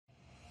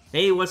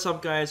Hey, what's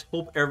up guys?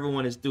 Hope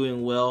everyone is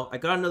doing well. I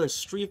got another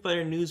Street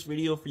Fighter news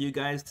video for you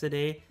guys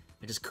today.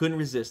 I just couldn't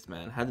resist,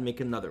 man. Had to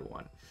make another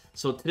one.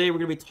 So today we're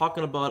going to be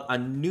talking about a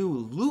new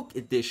Luke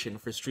edition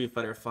for Street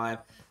Fighter V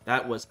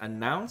that was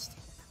announced,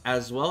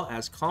 as well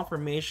as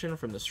confirmation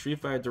from the Street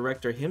Fighter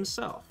director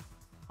himself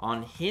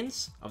on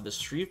hints of the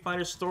Street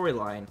Fighter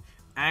storyline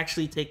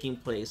actually taking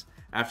place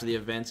after the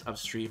events of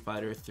Street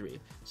Fighter 3.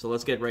 So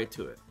let's get right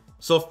to it.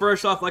 So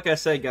first off, like I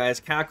said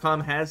guys,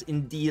 Capcom has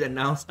indeed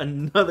announced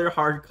another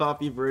hard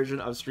copy version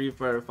of Street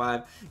Fighter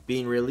V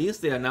being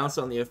released. They announced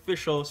it on the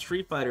official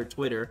Street Fighter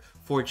Twitter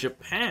for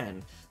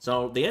Japan.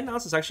 So they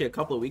announced this actually a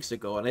couple of weeks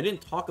ago, and I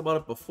didn't talk about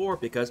it before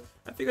because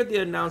I figured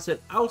they'd announce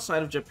it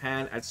outside of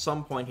Japan at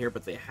some point here,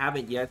 but they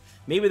haven't yet.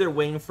 Maybe they're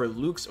waiting for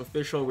Luke's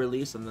official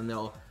release and then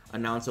they'll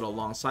announce it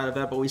alongside of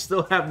that, but we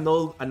still have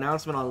no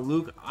announcement on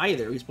Luke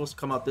either. He's supposed to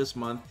come out this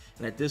month,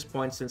 and at this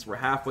point, since we're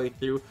halfway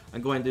through,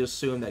 I'm going to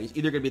assume that he's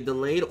either going to be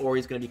delayed or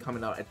he's going to be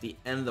coming out at the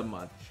end of the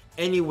month.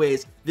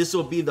 Anyways, this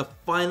will be the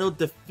final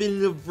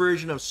definitive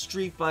version of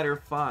Street Fighter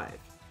V.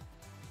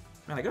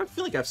 Man, I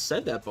feel like I've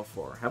said that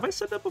before. Have I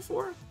said that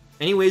before?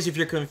 Anyways, if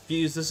you're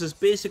confused, this is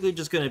basically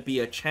just going to be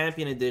a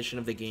champion edition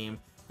of the game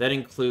that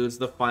includes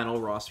the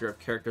final roster of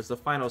characters, the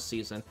final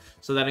season.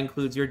 So that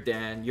includes your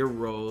Dan, your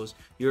Rose,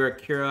 your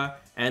Akira,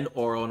 and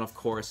Oro, and of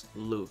course,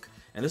 Luke.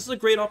 And this is a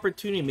great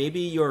opportunity. Maybe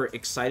you're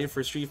excited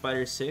for Street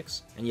Fighter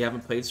 6 and you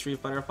haven't played Street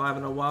Fighter 5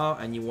 in a while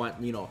and you want,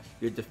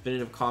 your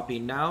definitive copy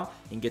now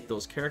and get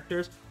those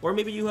characters. Or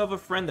maybe you have a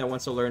friend that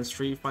wants to learn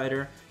Street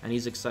Fighter and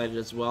he's excited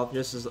as well.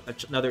 This is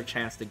another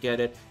chance to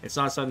get it. It's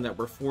not something that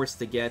we're forced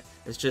to get.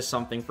 It's just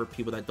something for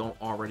people that don't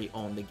already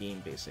own the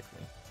game,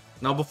 basically.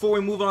 Now, before we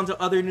move on to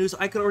other news,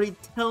 I could already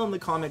tell in the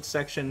comment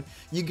section,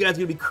 you guys are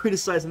going to be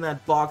criticizing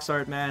that box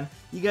art, man.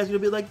 You guys are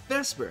going to be like,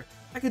 Vesper,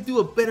 I could do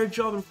a better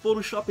job in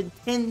Photoshop in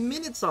 10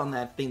 minutes on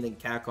that thing than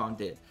Capcom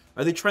did.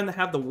 Are they trying to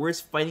have the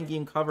worst fighting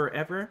game cover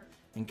ever?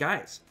 And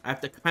guys, I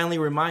have to kindly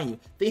remind you,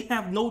 they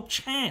have no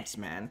chance,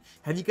 man.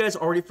 Have you guys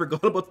already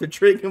forgot about the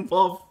Dragon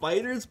Ball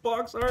FighterZ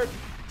box art?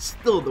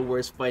 Still the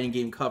worst fighting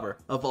game cover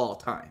of all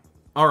time.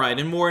 Alright,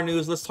 in more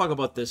news, let's talk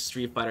about this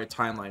Street Fighter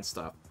timeline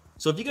stuff.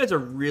 So if you guys are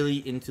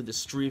really into the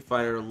Street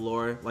Fighter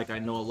lore, like I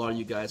know a lot of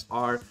you guys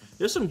are,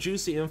 there's some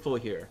juicy info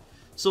here.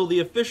 So the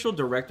official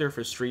director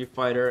for Street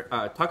Fighter,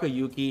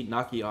 Takayuki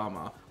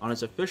Nakayama, on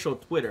his official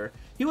Twitter,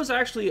 he was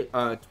actually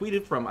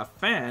tweeted from a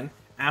fan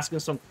asking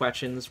some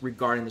questions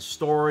regarding the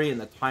story and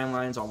the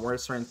timelines on where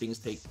certain things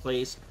take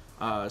place,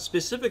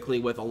 specifically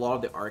with a lot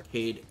of the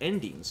arcade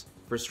endings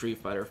for Street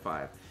Fighter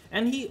V.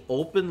 And he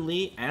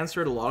openly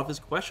answered a lot of his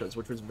questions,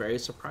 which was very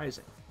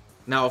surprising.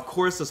 Now, of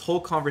course, this whole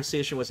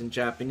conversation was in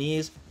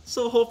Japanese,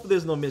 so hopefully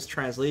there's no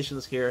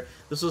mistranslations here.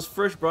 This was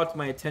first brought to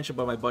my attention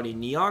by my buddy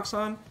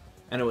Neoxon,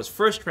 and it was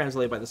first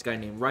translated by this guy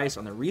named Rice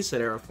on the Reset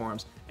Era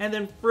forums, and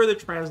then further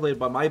translated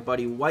by my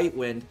buddy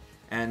Whitewind.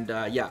 And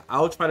yeah,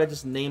 I'll try to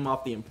just name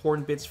off the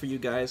important bits for you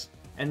guys,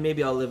 and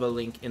maybe I'll leave a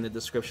link in the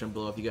description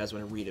below if you guys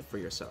want to read it for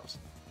yourselves.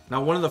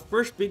 Now, one of the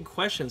first big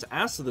questions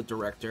asked of the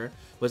director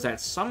was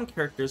that some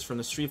characters from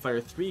the Street Fighter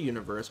 3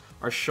 universe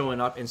are showing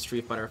up in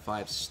Street Fighter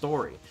 5's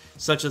story,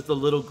 such as the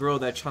little girl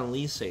that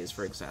Chun-Li saves,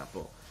 for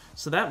example.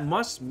 So that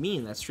must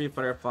mean that Street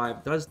Fighter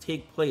 5 does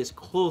take place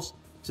close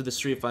to the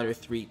Street Fighter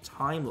 3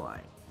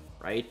 timeline,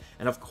 right?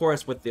 And of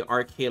course, with the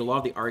arcade, a lot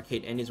of the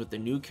arcade endings with the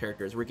new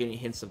characters, we're getting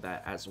hints of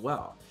that as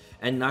well.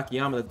 And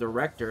Nakayama, the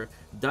director,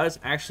 does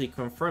actually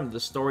confirm that the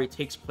story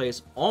takes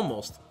place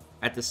almost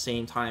at the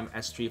same time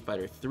as Street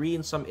Fighter 3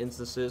 in some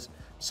instances,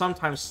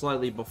 sometimes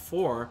slightly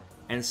before,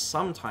 and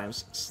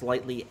sometimes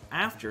slightly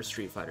after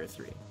Street Fighter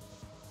 3.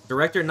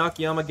 Director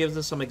Nakayama gives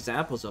us some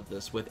examples of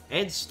this with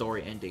Ed's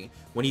story ending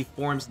when he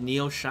forms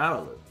Neo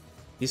Shadaloo.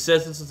 He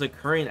says this is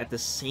occurring at the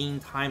same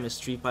time as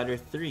Street Fighter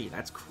 3.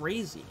 That's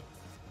crazy.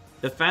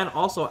 The fan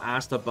also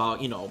asked about,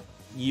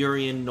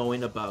 Urien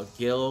knowing about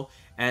Gil,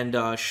 and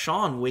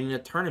Sean winning a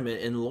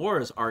tournament in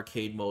Lore's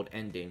arcade mode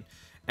ending.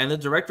 And the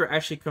director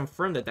actually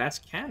confirmed that that's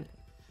canon.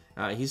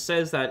 He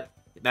says that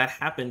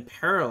happened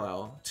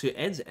parallel to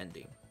Ed's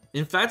ending.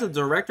 In fact, the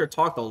director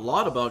talked a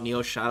lot about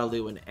Neo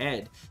Shadaloo and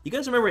Ed. You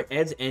guys remember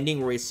Ed's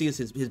ending where he sees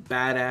his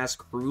badass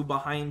crew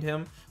behind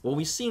him? Well,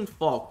 we've seen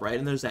Falk, right?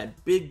 And there's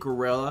that big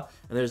gorilla,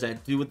 and there's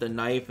that dude with the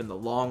knife and the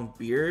long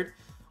beard.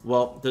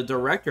 Well, the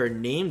director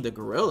named the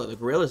gorilla. The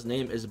gorilla's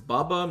name is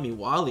Baba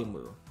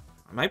Miwalimu.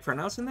 Am I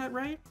pronouncing that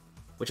right?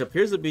 Which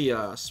appears to be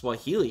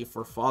Swahili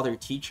for father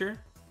teacher.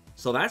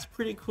 So that's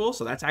pretty cool.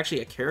 So that's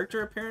actually a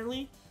character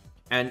apparently.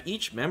 And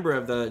each member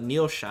of the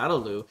Neo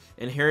Shadaloo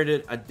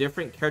inherited a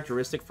different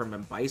characteristic from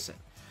M. Bison.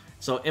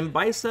 So M.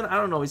 Bison, I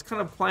don't know, he's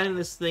kind of planning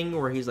this thing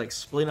where he's like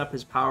splitting up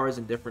his powers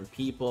in different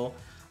people.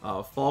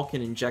 Falk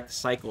can inject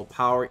psycho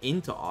power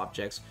into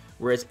objects,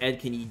 whereas Ed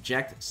can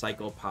eject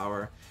psycho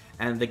power.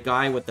 And the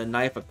guy with the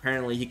knife,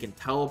 apparently he can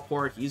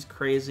teleport, he's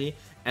crazy.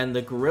 And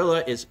the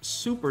gorilla is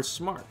super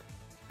smart.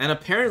 And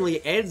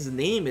apparently Ed's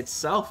name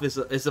itself is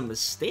a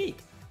mistake.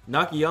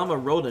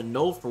 Nakayama wrote a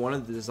note for one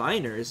of the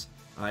designers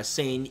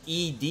saying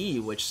ED,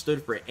 which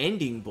stood for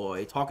Ending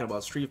Boy, talking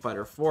about Street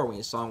Fighter 4 when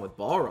he saw him with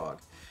Balrog.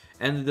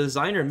 and the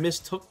designer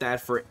mistook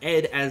that for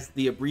Ed as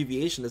the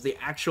abbreviation, as the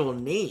actual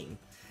name.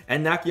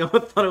 And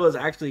Nakayama thought it was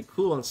actually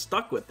cool and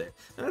stuck with it.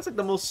 And that's like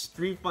the most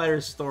Street Fighter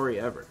story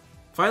ever.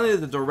 Finally,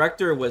 the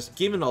director was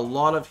given a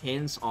lot of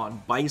hints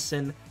on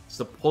Bison,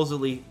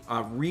 supposedly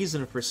a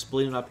reason for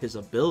splitting up his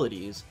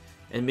abilities.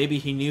 And maybe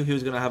he knew he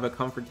was going to have a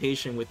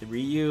confrontation with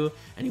Ryu,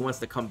 and he wants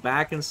to come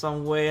back in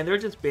some way. And they're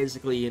just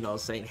basically, you know,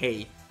 saying,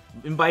 hey,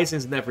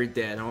 Bison's never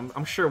dead.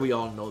 I'm sure we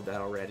all know that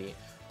already.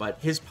 But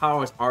his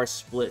powers are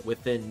split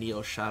within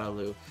Neo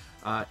Shadaloo.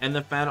 And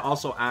the fan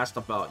also asked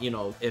about, you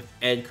know, if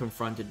Ed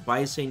confronted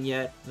Bison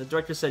yet. The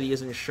director said he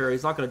isn't sure.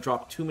 He's not going to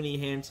drop too many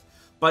hints.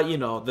 But, you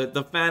know,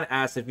 the fan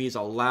asked if he's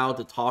allowed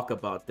to talk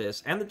about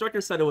this. And the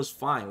director said it was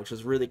fine, which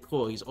is really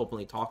cool. He's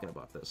openly talking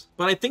about this.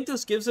 But I think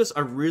this gives us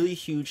a really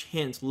huge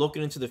hint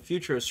looking into the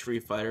future of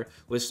Street Fighter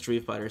with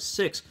Street Fighter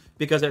 6.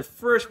 Because at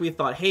first we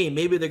thought, hey,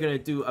 maybe they're going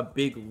to do a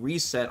big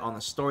reset on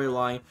the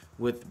storyline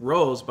with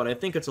Rose, but I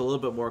think it's a little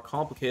bit more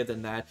complicated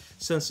than that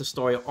since the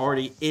story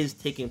already is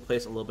taking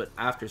place a little bit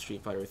after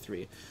Street Fighter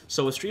 3.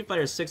 So with Street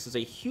Fighter 6, there's a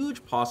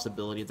huge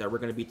possibility that we're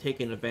going to be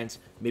taking events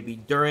maybe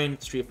during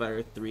Street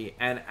Fighter 3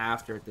 and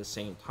after at the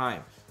same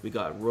time. We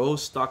got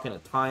Rose stuck in a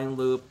time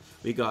loop.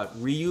 We got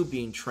Ryu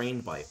being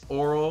trained by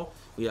Oro.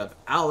 We have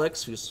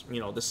Alex, who's, you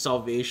know, the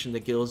salvation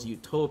that gives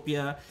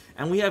Utopia.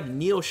 And we have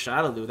Neo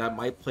Shadaloo that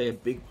might play a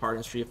big part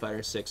in Street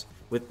Fighter 6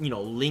 with, you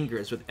know,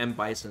 lingers with M.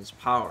 Bison's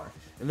power.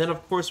 And then,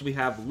 of course, we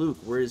have Luke.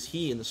 Where is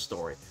he in the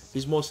story?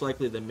 He's most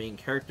likely the main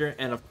character.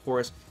 And, of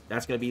course,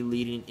 that's going to be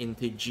leading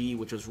into G,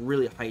 which was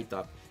really hyped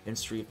up in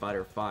Street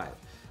Fighter 5.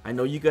 I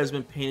know you guys have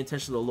been paying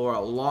attention to the lore a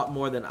lot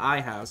more than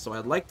I have, so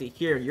I'd like to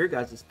hear your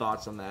guys'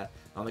 thoughts on that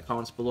on the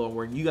comments below and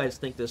where you guys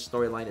think this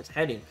storyline is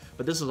heading.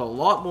 But this is a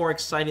lot more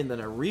exciting than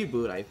a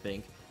reboot, I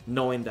think,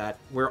 knowing that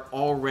we're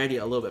already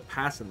a little bit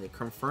past and they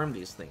confirmed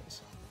these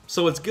things.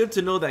 So it's good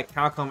to know that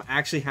Capcom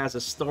actually has a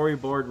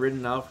storyboard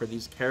written out for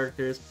these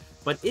characters,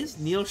 but is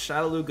Neo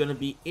Shadaloo going to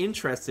be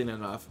interesting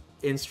enough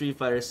in Street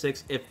Fighter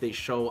 6 if they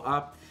show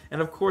up?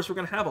 And of course, we're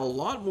going to have a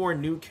lot more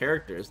new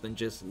characters than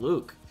just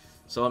Luke.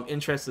 So I'm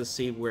interested to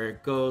see where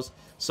it goes.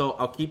 So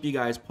I'll keep you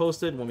guys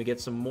posted when we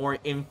get some more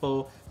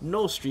info.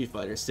 No Street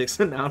Fighter 6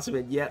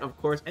 announcement yet, of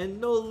course,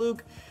 and no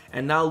Luke.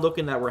 And now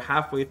looking that we're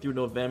halfway through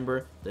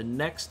November, the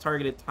next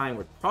targeted time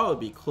would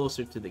probably be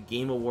closer to the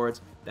Game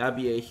Awards. That'd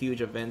be a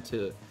huge event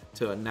to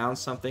announce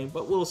something,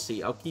 but we'll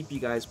see. I'll keep you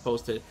guys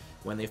posted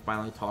when they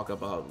finally talk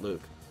about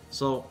Luke.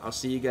 So I'll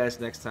see you guys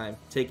next time.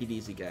 Take it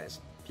easy,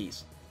 guys.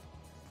 Peace.